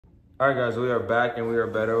All right, guys, we are back and we are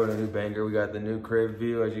better with a new banger. We got the new crib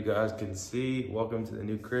view, as you guys can see. Welcome to the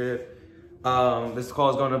new crib. This call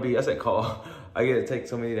is gonna be, I said call. I get to take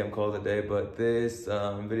so many damn calls a day, but this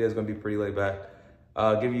video is gonna be pretty laid back.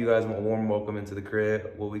 Give you guys a warm welcome into the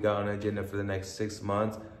crib, what we got on the agenda for the next 6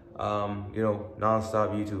 months.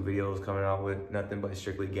 Non-stop YouTube videos coming out with nothing but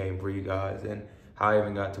strictly game for you guys and how I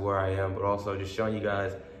even got to where I am, but also just showing you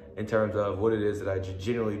guys in terms of what it is that I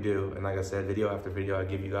generally do. And like I said, video after video, I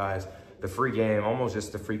give you guys the free game, almost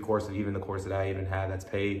just the free course of even the course that I even have that's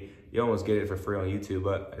paid. You almost get it for free on YouTube,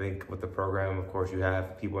 but I think with the program, of course, you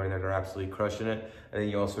have people in there that are absolutely crushing it. And then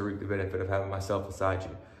you also reap the benefit of having myself beside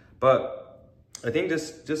you. But I think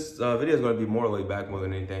this video is going to be more laid back more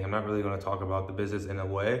than anything. I'm not really going to talk about the business in a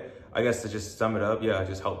way. I guess to just sum it up, yeah, I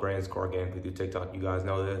just help brands grow organically through TikTok. You guys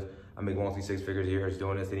know this. I make monthly 6 figures a year. It's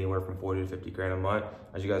doing this anywhere from 40 to 50 grand a month.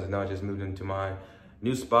 As you guys know, I just moved into my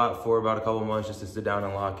new spot for about a couple months just to sit down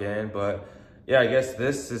and lock in. But yeah, I guess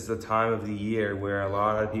this is the time of the year where a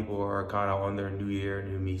lot of people are kind of on their new year,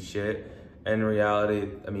 new me shit. And in reality,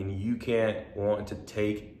 I mean, you can't want to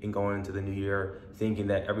take and go into the new year thinking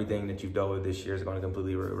that everything that you've dealt with this year is going to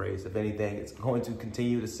completely erase. If anything, it's going to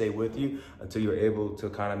continue to stay with you until you're able to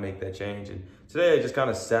kind of make that change. And today I just kind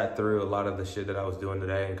of sat through a lot of the shit that I was doing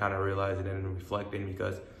today and kind of realizing and reflecting,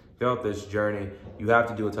 because throughout this journey, you have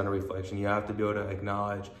to do a ton of reflection. You have to be able to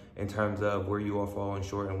acknowledge in terms of where you are falling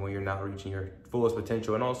short and where you're not reaching your fullest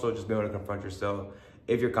potential, and also just be able to confront yourself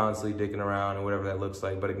if you're constantly dicking around or whatever that looks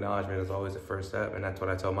like. But acknowledgement is always the first step, and that's what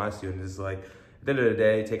I tell my students. Is like, at the end of the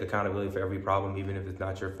day, take accountability for every problem, even if it's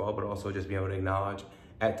not your fault, but also just be able to acknowledge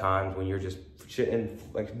at times when you're just shitting,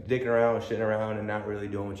 like dicking around, shitting around, and not really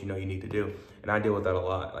doing what you know you need to do. And I deal with that a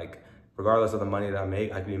lot. Like, regardless of the money that I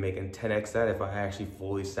make, I could be making 10x that if I actually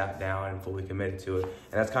fully sat down and fully committed to it.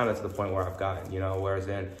 And that's kind of to the point where I've gotten, whereas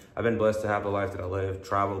then I've been blessed to have the life that I live,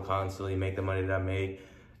 travel constantly, make the money that I make.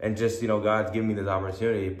 And just, God's given me this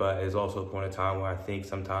opportunity, but it's also a point of time where I think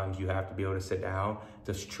sometimes you have to be able to sit down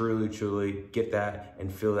to truly, truly get that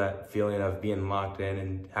and feel that feeling of being locked in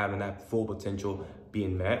and having that full potential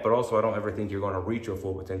being met. But also, I don't ever think you're going to reach your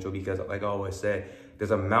full potential, because like I always say, there's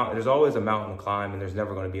always a mountain to climb, and there's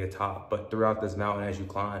never going to be a top. But throughout this mountain, as you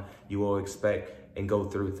climb, you will expect and go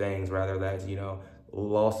through things, rather that's,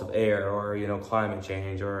 loss of air or, climate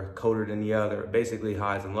change or colder than the other, basically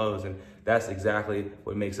highs and lows. And that's exactly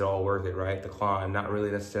what makes it all worth it, right? The climb, not really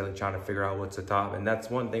necessarily trying to figure out what's the top. And that's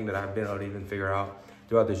one thing that I've been able to even figure out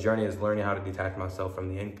throughout this journey, is learning how to detach myself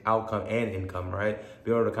from the outcome and income, right?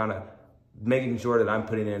 Be able to kind of making sure that I'm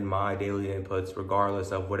putting in my daily inputs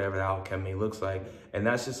regardless of whatever the outcome may looks like. And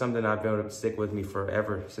that's just something I've been able to stick with me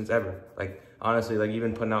forever, since ever. Like, honestly, like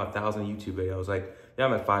even putting out 1,000 YouTube videos, like, yeah,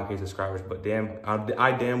 I'm at 5K subscribers, but damn,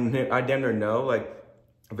 I damn near know, like,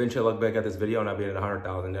 eventually I'll look back at this video and I'll be at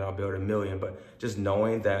 100,000, then I'll be at 1 million. But just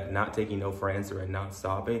knowing that not taking no for an answer and not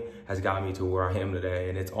stopping has got me to where I am today.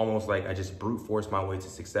 And it's almost like I just brute force my way to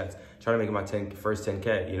success, trying to make my first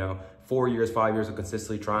 10K, 4 years, 5 years of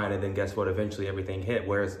consistently trying, and then guess what? Eventually everything hit.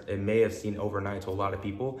 Whereas it may have seemed overnight to a lot of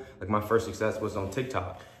people. Like, my first success was on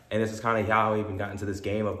TikTok. And this is kind of how I even got into this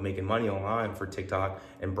game of making money online for TikTok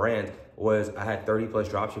and brands. Was I had 30 plus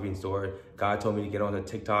dropshipping stores. God told me to get onto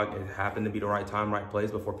TikTok. It happened to be the right time, right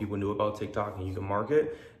place before people knew about TikTok and you can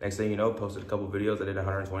market. Next thing you know, posted a couple of videos. I did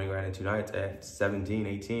 120 grand in 2 nights at 17,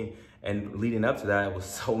 18. And leading up to that, it was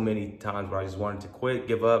so many times where I just wanted to quit,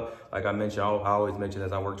 give up. Like I mentioned, I always mention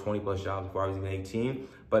that I worked 20 plus jobs before I was even 18.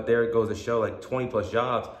 But there it goes to show, like 20 plus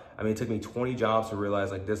jobs. I mean, it took me 20 jobs to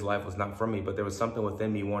realize like this life was not for me, but there was something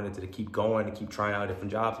within me wanted to keep going and keep trying out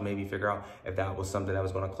different jobs and maybe figure out if that was something that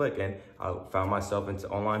was going to click. And I found myself into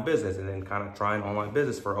online business, and then kind of trying online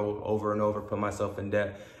business for over and over, put myself in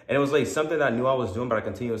debt. And it was like something that I knew I was doing, but I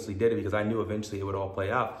continuously did it because I knew eventually it would all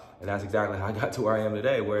play out. And that's exactly how I got to where I am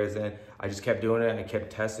today. Whereas then I just kept doing it, and I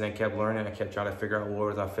kept testing, and kept learning, I kept trying to figure out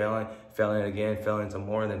where was I failing again, failing some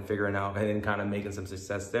more, and then figuring out, and then kind of making some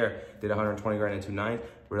success there. Did 120 grand in 2 nights,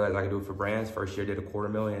 realized I could do it for brands. First year did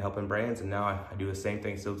 $250,000 helping brands, and now I do the same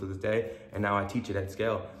thing still to this day, and now I teach it at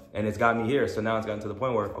scale. And it's got me here. So now it's gotten to the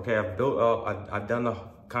point where, okay, I've built up, I've done the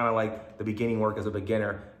kind of like the beginning work as a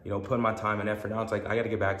beginner, putting my time and effort. Now it's like, I got to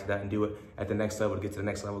get back to that and do it at the next level to get to the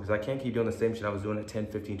next level, because I can't keep doing the same shit I was doing at 10,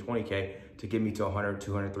 15, 20K to get me to 100,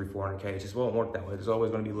 200, 300, 400K. It just won't work that way. There's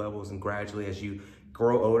always going to be levels, and gradually as you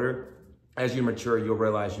grow older, as you mature, you'll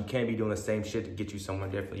realize you can't be doing the same shit to get you somewhere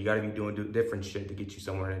different. You got to be doing different shit to get you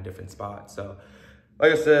somewhere in a different spot. So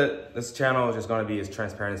like I said, this channel is just going to be as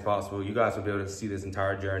transparent as possible. You guys will be able to see this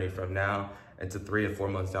entire journey from now into 3 to 4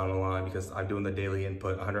 months down the line, because I'm doing the daily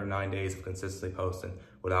input, 109 days of consistently posting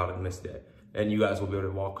without a missed day. And you guys will be able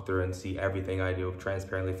to walk through and see everything I do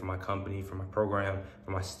transparently from my company, from my program,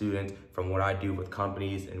 from my students, from what I do with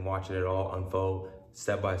companies, and watching it all unfold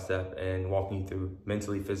step by step and walking you through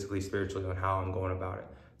mentally, physically, spiritually on how I'm going about it.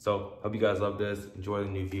 So hope you guys love this. Enjoy the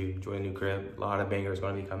new view, enjoy the new crib. A lot of bangers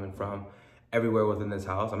going to be coming from everywhere within this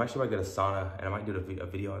house. I'm actually going to get a sauna, and I might do a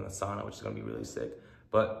video in the sauna, which is going to be really sick.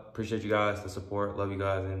 But appreciate you guys, the support. Love you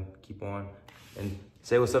guys, and keep on. And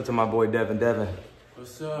say what's up to my boy Devin. Devin.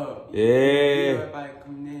 What's up? Yeah.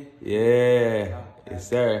 Yeah. Yes,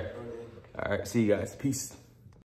 sir. All right. See you guys. Peace.